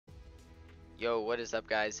Yo, what is up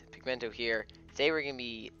guys? Pigmento here. Today we're going to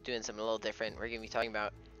be doing something a little different. We're going to be talking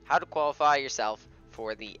about how to qualify yourself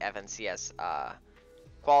for the FNCS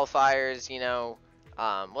qualifiers,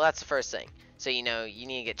 well, that's the first thing. So, you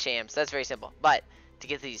need to get champs. That's very simple. But to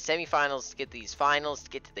get to these semifinals, to get these finals,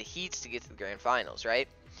 to get to the heats, to get to the grand finals, right?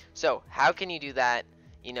 So, how can you do that?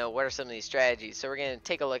 What are some of these strategies? So, we're going to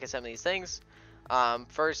take a look at some of these things.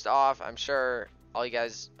 First off, I'm sure all you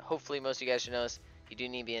guys, hopefully most of you guys should know this, you do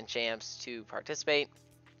need to be in champs to participate.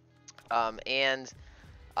 Depending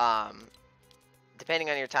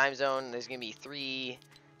on your time zone, there's going to be three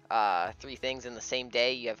things in the same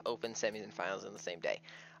day. You have open, semis, and finals in the same day.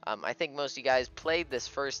 I think most of you guys played this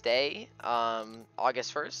first day,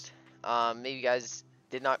 August 1st. Maybe you guys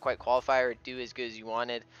did not quite qualify or do as good as you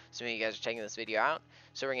wanted, so maybe you guys are checking this video out.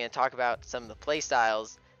 So we're going to talk about some of the play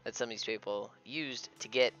styles that some of these people used to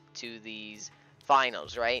get to these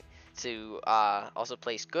finals, right? To also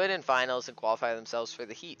place good in finals and qualify themselves for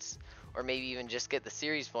the heats, or maybe even just get the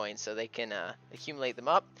series points so they can accumulate them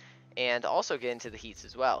up and also get into the heats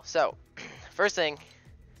as well. So first thing,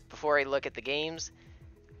 before I look at the games,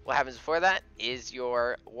 what happens before that is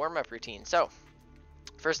your warm-up routine. So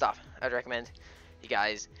first off, I'd recommend you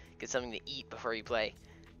guys get something to eat before you play,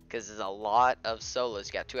 because there's a lot of solos.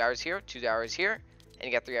 You got 2 hours here, 2 hours here, and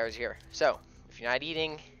you got 3 hours here. So if you're not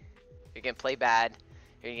eating, you're gonna play bad.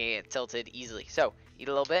 You're gonna get tilted easily. So eat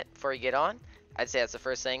a little bit before you get on. I'd say that's the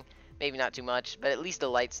first thing. Maybe not too much, but at least a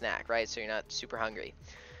light snack, right? So you're not super hungry.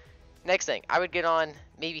 Next thing, I would get on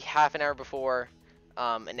maybe half an hour before,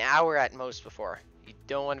 an hour at most before. You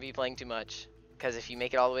don't want to be playing too much, because if you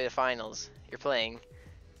make it all the way to finals, you're playing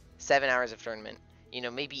 7 hours of tournament.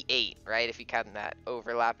 Maybe 8, right? If you count that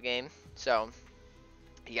overlap game. So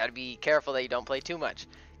you got to be careful that you don't play too much,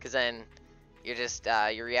 because then you're just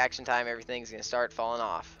your reaction time, everything's gonna start falling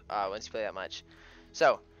off once you play that much.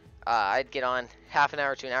 So I'd get on half an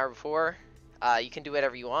hour to an hour before. You can do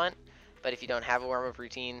whatever you want, but if you don't have a warm-up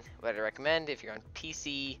routine, what I recommend, if you're on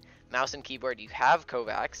PC, mouse and keyboard, you have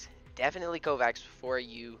Kovacs, definitely Kovacs before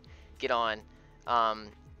you get on.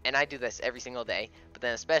 And I do this every single day, but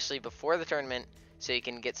then especially before the tournament, so you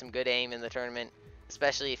can get some good aim in the tournament,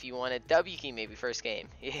 especially if you want a W key maybe first game.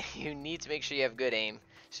 You need to make sure you have good aim,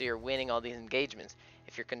 so you're winning all these engagements.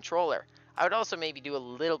 If you're controller, I would also maybe do a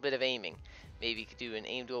little bit of aiming. Maybe you could do an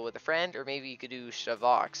aim duel with a friend, or maybe you could do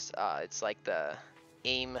Shavox. It's like the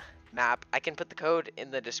aim map. I can put the code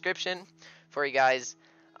in the description for you guys.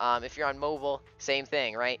 If you're on mobile, same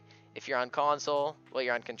thing, right? If you're on console, well,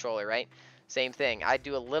 you're on controller, right? Same thing. I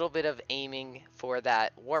do a little bit of aiming for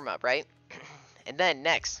that warm-up, right? And then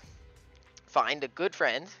next, find a good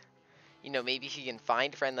friend. Maybe if you can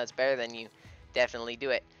find a friend that's better than you, definitely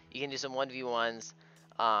do it. You can do some 1v1s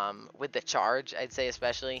with the charge, I'd say,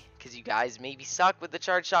 especially because you guys maybe suck with the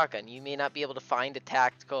charge shotgun. You may not be able to find a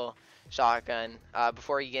tactical shotgun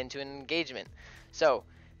before you get into an engagement. So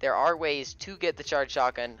there are ways to get the charge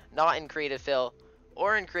shotgun, not in creative fill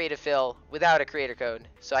or in creative fill without a creator code.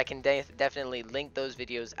 So I can definitely link those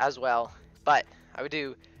videos as well. But I would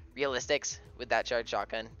do realistics with that charge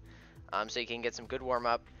shotgun, so you can get some good warm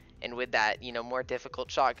up, and with that, more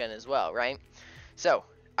difficult shotgun as well, right? So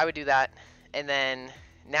I would do that, and then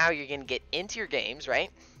now you're gonna get into your games,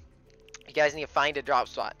 right? You guys need to find a drop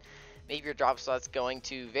spot. Maybe your drop spot's going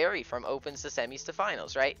to vary from opens to semis to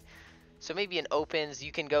finals, right? So maybe in opens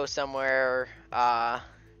you can go somewhere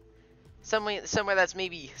somewhere that's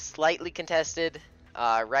maybe slightly contested,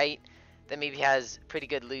 right? That maybe has pretty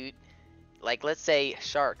good loot. Like let's say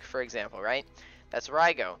Shark, for example, right? That's where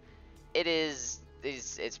I go. It's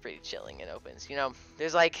pretty chilling in opens.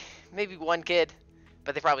 There's like maybe one kid,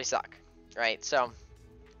 but they probably suck, right? So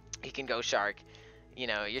you can go Shark.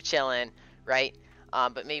 You're chilling, right?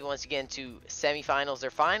 But maybe once you get into semifinals or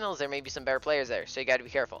finals, there may be some better players there, so you got to be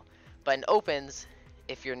careful. But in opens,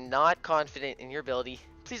 if you're not confident in your ability,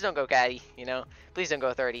 please don't go caddy. Please don't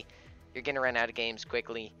go 30. You're gonna run out of games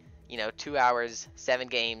quickly. 2 hours, 7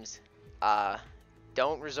 games.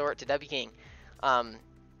 Don't resort to W King.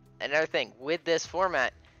 Another thing with this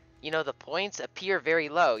format, the points appear very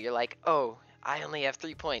low. You're like, oh, I only have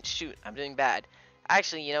 3 points. Shoot, I'm doing bad.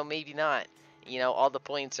 Actually, maybe not. All the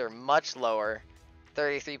points are much lower.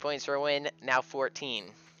 33 points for a win, now 14.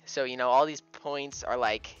 So, all these points are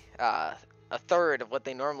like a third of what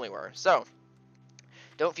they normally were. So,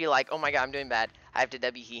 don't feel like, oh my god, I'm doing bad, I have to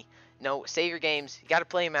W key. No, save your games. You got to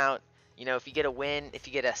play them out. If you get a win, if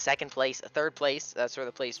you get a second place, a third place, that's where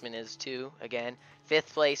the placement is too. Again,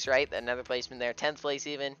 5th place, right? Another placement there. 10th place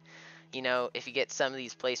even. If you get some of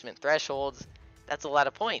these placement thresholds, that's a lot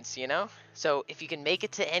of points, So if you can make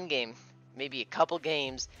it to endgame, maybe a couple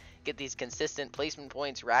games, get these consistent placement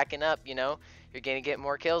points racking up, you know, you're going to get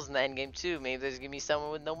more kills in the end game too. Maybe there's going to be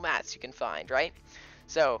someone with no mats you can find, right?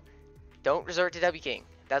 So don't resort to W King.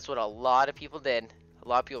 That's what a lot of people did. A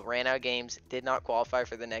lot of people ran out of games, did not qualify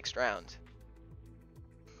for the next round.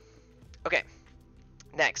 Okay,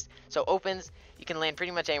 next. So opens, you can land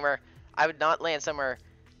pretty much anywhere. I would not land somewhere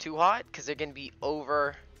too hot because they're going to be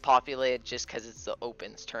overpopulated just because it's the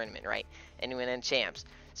opens tournament, right? And we in champs.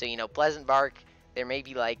 So, you know, Pleasant Bark, there may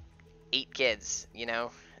be like 8 kids, you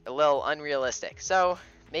know, a little unrealistic. So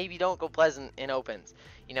maybe don't go Pleasant in opens.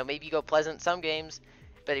 You know, maybe you go Pleasant some games,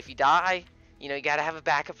 but if you die, you know, you got to have a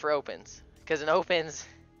backup for opens. Because in opens,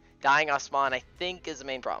 dying off spawn, I think, is the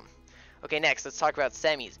main problem. Okay, next, let's talk about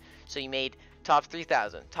semis. So you made top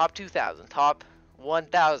 3,000, top 2,000, top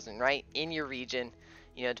 1,000, right, in your region,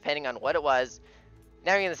 you know, depending on what it was.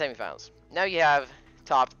 Now you're in the semifinals. Now you have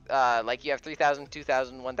top, like you have 3,000,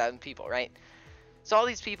 2,000, 1,000 people, right? So all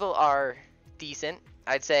these people are decent.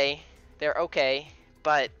 I'd say they're okay,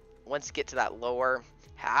 but once you get to that lower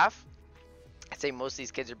half, I'd say most of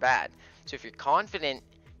these kids are bad. So if you're confident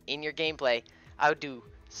in your gameplay, I would do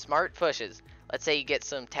smart pushes. Let's say you get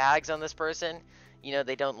some tags on this person, you know,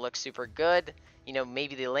 they don't look super good, you know,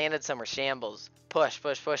 maybe they landed somewhere shambles. Push,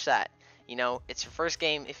 push, push that. You know, it's your first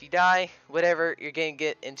game. If you die, whatever, you're going to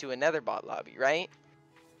get into another bot lobby, right?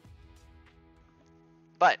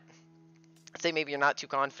 But let's say maybe you're not too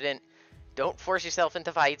confident. Don't force yourself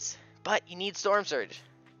into fights, but you need Storm Surge.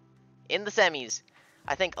 In the semis,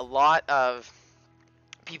 I think a lot of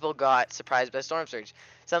people got surprised by Storm Surge.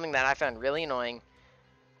 Something that I found really annoying.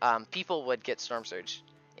 People would get Storm Surge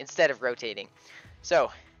instead of rotating.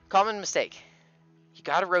 So, common mistake. You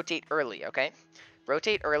gotta rotate early, okay?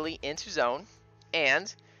 Rotate early into zone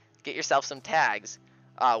and get yourself some tags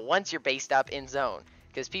once you're based up in zone,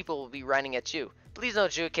 because people will be running at you. Please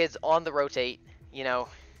don't shoot kids on the rotate, you know,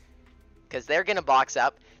 because they're gonna box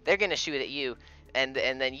up, they're gonna shoot at you, and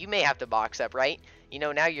then you may have to box up, right? You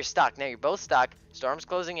know, now you're stuck. Now you're both stuck. Storm's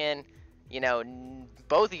closing in. You know,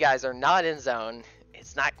 both you guys are not in zone.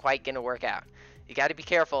 It's not quite gonna work out. You got to be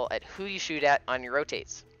careful at who you shoot at on your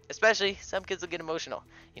rotates. Especially, some kids will get emotional.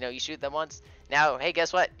 You know, you shoot them once. Now, hey,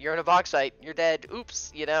 guess what? You're in a box fight. You're dead.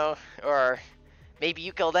 Oops, you know. Or maybe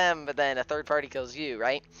you kill them, but then a third party kills you,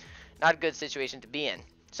 right? Not a good situation to be in.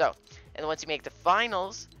 So, and once you make the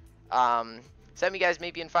finals, some of you guys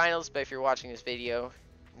may be in finals, but if you're watching this video,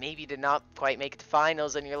 maybe you did not quite make it to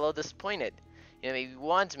finals and you're a little disappointed. You know, maybe you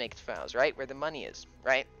want to make it to finals, right? Where the money is,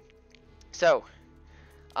 right? So,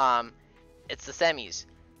 it's the semis.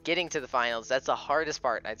 Getting to the finals, that's the hardest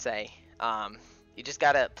part, I'd say. You just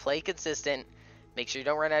gotta play consistent. Make sure you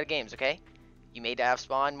don't run out of games, okay? You may have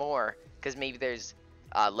spawn more, because maybe there's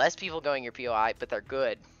less people going your POI, but they're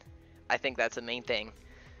good. I think that's the main thing.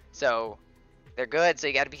 So, they're good, so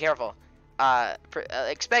you gotta be careful.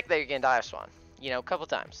 Expect that you're gonna die off spawn, you know, a couple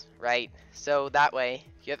times, right? So that way,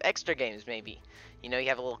 you have extra games, maybe. You know, you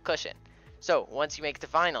have a little cushion. So, once you make it to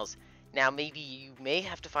finals, now maybe you may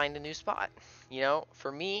have to find a new spot. You know,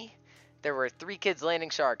 for me, there were 3 kids landing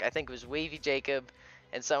shark. I think it was Wavy Jacob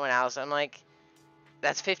and someone else. I'm like,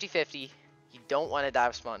 that's 50-50. You don't want to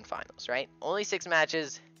dive spawn finals, right? Only 6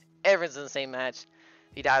 matches. Everyone's in the same match.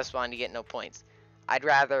 If you dive spawn, you get no points. I'd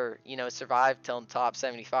rather, you know, survive till top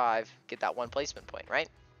 75, get that 1 placement point, right?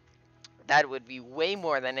 That would be way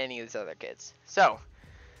more than any of these other kids. So,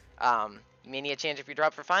 you may need a change if you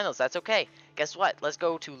drop for finals. That's okay. Guess what? Let's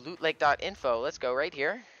go to lootlake.info. Let's go right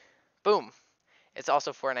here. Boom. It's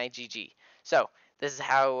also Fortnite GG. So, this is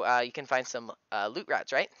how you can find some loot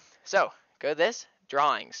routes, right? So, go to this.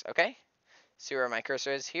 Drawings, okay? See where my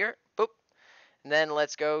cursor is here. Boop. And then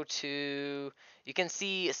let's go to... You can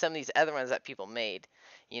see some of these other ones that people made.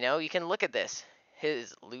 You know, you can look at this.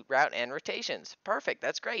 His loot route and rotations. Perfect.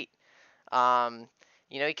 That's great. You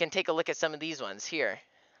know, you can take a look at some of these ones here.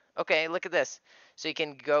 Okay, look at this. So you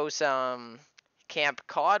can go some Camp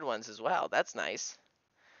COD ones as well. That's nice.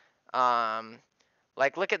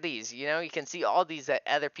 Like, look at these. You know, you can see all these that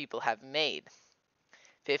other people have made.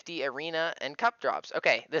 50 arena and cup drops.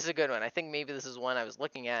 Okay, this is a good one. I think maybe this is one I was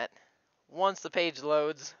looking at. Once the page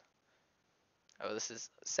loads. Oh, this is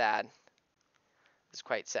sad. This is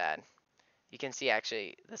quite sad. You can see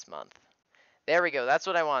actually this month. There we go. That's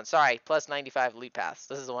what I want. Sorry. Plus 95 loot paths.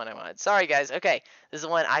 This is the one I wanted. Sorry, guys. Okay. This is the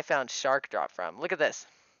one I found shark drop from. Look at this.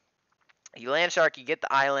 You land shark. You get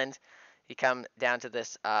the island. You come down to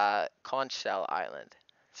this conch shell island.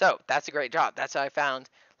 So that's a great drop. That's how I found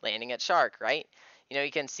landing at shark, right? You know,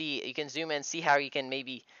 you can see, you can zoom in, see how you can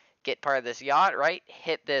maybe get part of this yacht, right?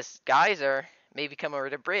 Hit this geyser, maybe come over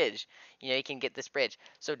to bridge. You know, you can get this bridge.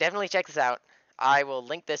 So definitely check this out. I will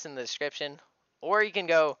link this in the description. Or you can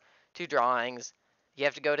go 2 drawings. You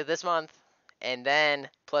have to go to this month, and then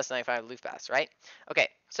plus 95 loot pass, right? Okay,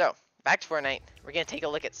 so back to Fortnite. We're gonna take a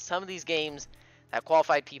look at some of these games that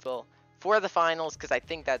qualified people for the finals, because I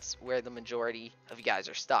think that's where the majority of you guys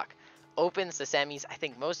are stuck. Opens the semis. I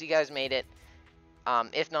think most of you guys made it.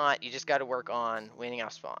 If not, you just got to work on winning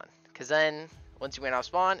off spawn, because then once you win off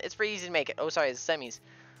spawn, it's pretty easy to make it. Oh, sorry, it's semis.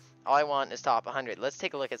 All I want is top 100. Let's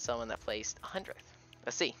take a look at someone that placed 100th.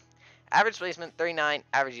 Let's see. Average placement 39,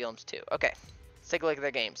 average elims 2. Okay, let's take a look at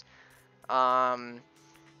their games.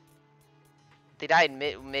 They died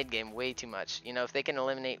mid game way too much. You know, if they can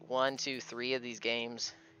eliminate 1, 2, 3 of these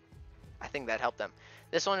games, I think that helped them.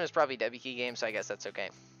 This one was probably W key game, so I guess that's okay.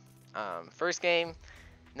 First game,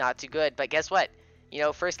 not too good, but guess what? You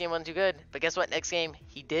know, first game wasn't too good, but guess what? Next game,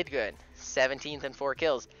 he did good. 17th and 4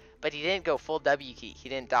 kills. But he didn't go full W key. He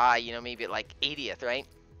didn't die, you know, maybe at like 80th, right?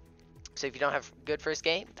 So if you don't have good first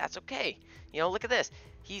game, that's okay. You know, look at this.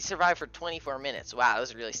 He survived for 24 minutes. Wow, that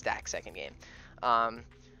was a really stacked second game.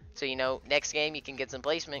 So, you know, next game you can get some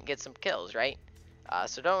placement, get some kills, right?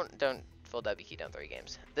 So don't full W key down 3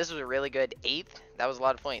 games. This was a really good 8th. That was a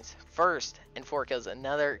lot of points. First and 4 kills.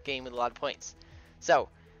 Another game with a lot of points. So,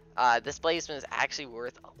 this placement is actually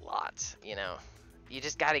worth a lot, you know. You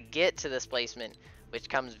just got to get to this placement, which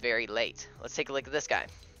comes very late. Let's take a look at this guy.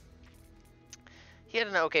 He had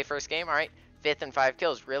an okay first game, alright. 5th and 5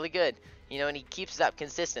 kills, really good. You know, and he keeps it up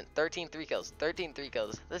consistent. 13 3 kills, 13 3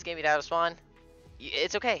 kills. This game he died off spawn.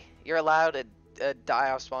 It's okay. You're allowed a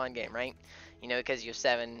die off spawn game, right? You know, because you have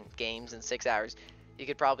 7 games in 6 hours. You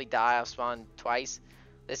could probably die off spawn twice.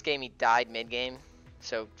 This game he died mid game.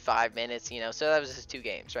 So 5 minutes, you know, so that was just 2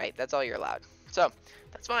 games, right? That's all you're allowed. So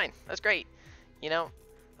that's fine. That's great. You know,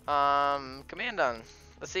 Command on.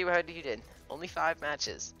 Let's see how you did. Only 5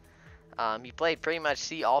 matches. You played pretty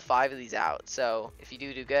much all 5 of these out. So if you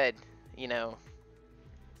do good, you know,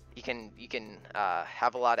 you can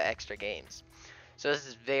have a lot of extra games. So this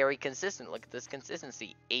is very consistent. Look at this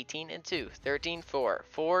consistency. 18 and 2, 13 4,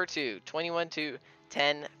 4 2, 21 2,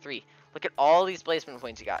 10 3. Look at all these placement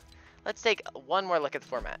points you got. Let's take one more look at the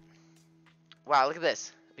format. Wow, look at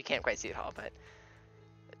this. We can't quite see it all, but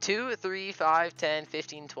 2, 3, 5, 10,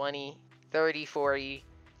 15, 20, 30, 40,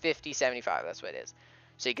 50, 75. That's what it is.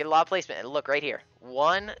 So you get a lot of placement. And look right here.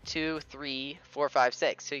 1, 2, 3, 4, 5,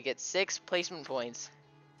 6. So you get 6 placement points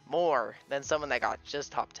more than someone that got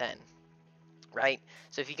just top 10. Right?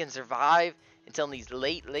 So if you can survive until these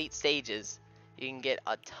late stages, you can get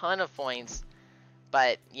a ton of points.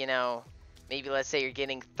 But, you know, maybe let's say you're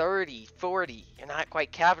getting 30, 40. You're not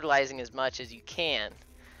quite capitalizing as much as you can.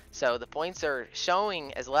 So the points are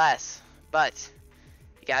showing as less. But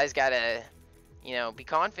you guys got to, you know, be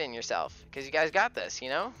confident in yourself. Because you guys got this, you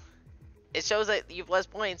know. It shows that you have less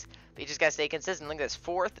points, but you just got to stay consistent. Look at this.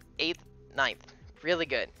 4th, 8th, 9th. Really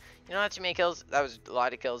good. You know, not too many kills. That was a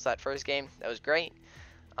lot of kills that first game. That was great.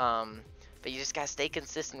 But you just got to stay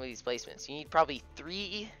consistent with these placements. You need probably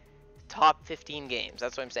 3 top 15 games.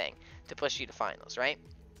 That's what I'm saying. To push you to finals, right?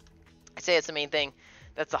 I say it's the main thing.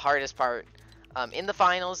 That's the hardest part in the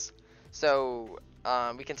finals. So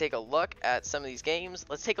we can take a look at some of these games.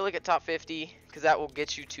 Let's take a look at top 50 because that will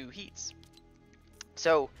get you 2 heats.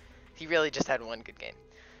 So he really just had 1 good game.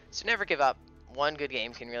 So never give up. 1 good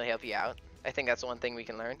game can really help you out. I think that's one thing we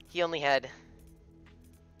can learn. He only had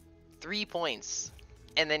 3 points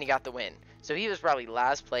and then he got the win. So he was probably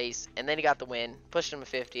last place and then he got the win, pushed him to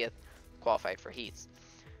 50th, qualified for heats.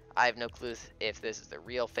 I have no clue if this is the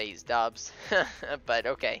real phase dubs, but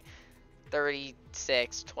okay.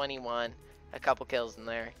 36, 21, a couple kills in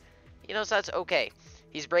there. You know, so that's okay.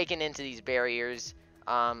 He's breaking into these barriers.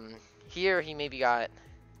 Here he maybe got,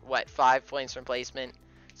 what, 5 points from placement.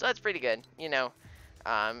 So that's pretty good, you know.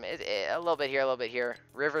 A little bit here, a little bit here.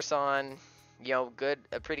 Riverson, you know,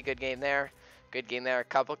 a pretty good game there. Good game there, a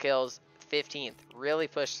couple kills. 15th, really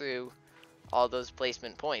pushed through all those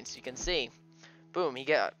placement points. You can see, boom, he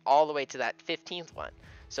got all the way to that 15th one.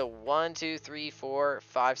 So 1, 2, 3, 4,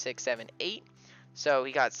 5, 6, 7, 8. So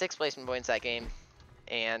he got 6 placement points that game,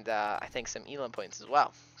 and I think some elim points as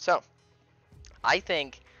well. So I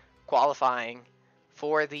think qualifying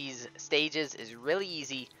for these stages is really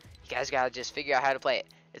easy. You guys gotta just figure out how to play it.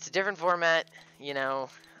 It's a different format, you know.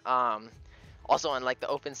 Also, unlike the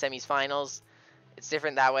open semis finals, it's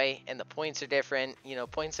different that way, and the points are different. You know,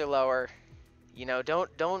 points are lower. You know,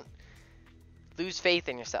 don't lose faith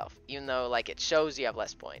in yourself, even though like it shows you have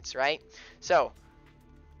less points, right? So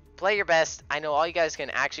play your best. I know all you guys can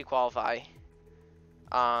actually qualify.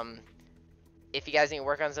 If you guys need to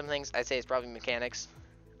work on some things, I'd say it's probably mechanics.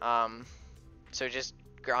 So just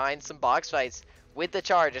grind some box fights with the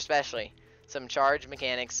charge, especially some charge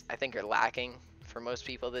mechanics. I think are lacking for most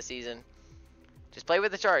people this season. Just play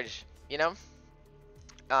with the charge, you know?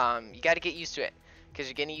 You got to get used to it because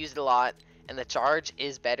you're going to use it a lot, and the charge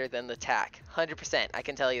is better than the tack. 100%, I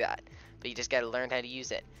can tell you that. But you just got to learn how to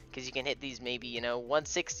use it because you can hit these maybe, you know,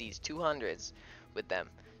 160s, 200s with them.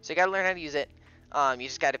 So you got to learn how to use it. You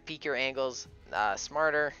just got to peak your angles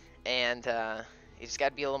smarter, and you just got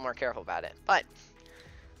to be a little more careful about it. But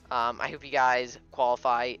I hope you guys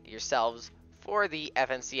qualify yourselves for the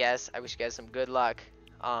FNCS. I wish you guys some good luck.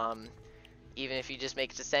 Even if you just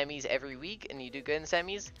make it to semis every week and you do good in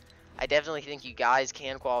semis, I definitely think you guys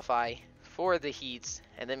can qualify for the heats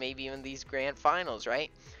and then maybe even these grand finals,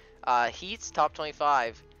 right? Heats, top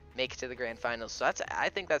 25, make it to the grand finals. So I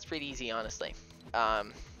think that's pretty easy, honestly.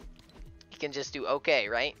 You can just do okay,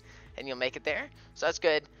 right? And you'll make it there. So that's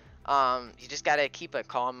good. You just got to keep a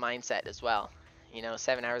calm mindset as well. You know,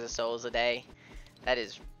 7 hours of solos a day, that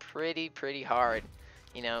is pretty hard.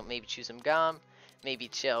 You know, maybe chew some gum, maybe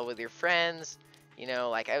chill with your friends. You know,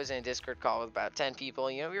 like I was in a Discord call with about 10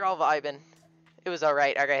 people. You know, we were all vibing. It was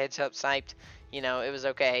alright. I got headshot sniped. You know, it was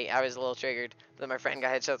okay. I was a little triggered. Then my friend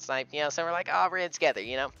got headshot sniped. You know, so we're like, oh, we're in together,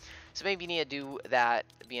 you know. So maybe you need to do that,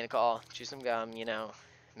 be in a call, chew some gum, you know.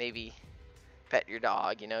 Maybe pet your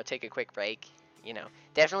dog, you know, take a quick break. You know,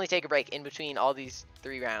 definitely take a break in between all these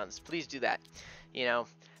 3 rounds. Please do that, you know.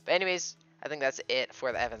 But anyways, I think that's it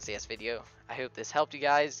for the FNCS video. I hope this helped you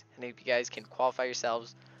guys, and I hope you guys can qualify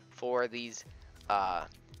yourselves for these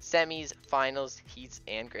semis, finals, heats,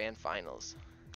 and grand finals.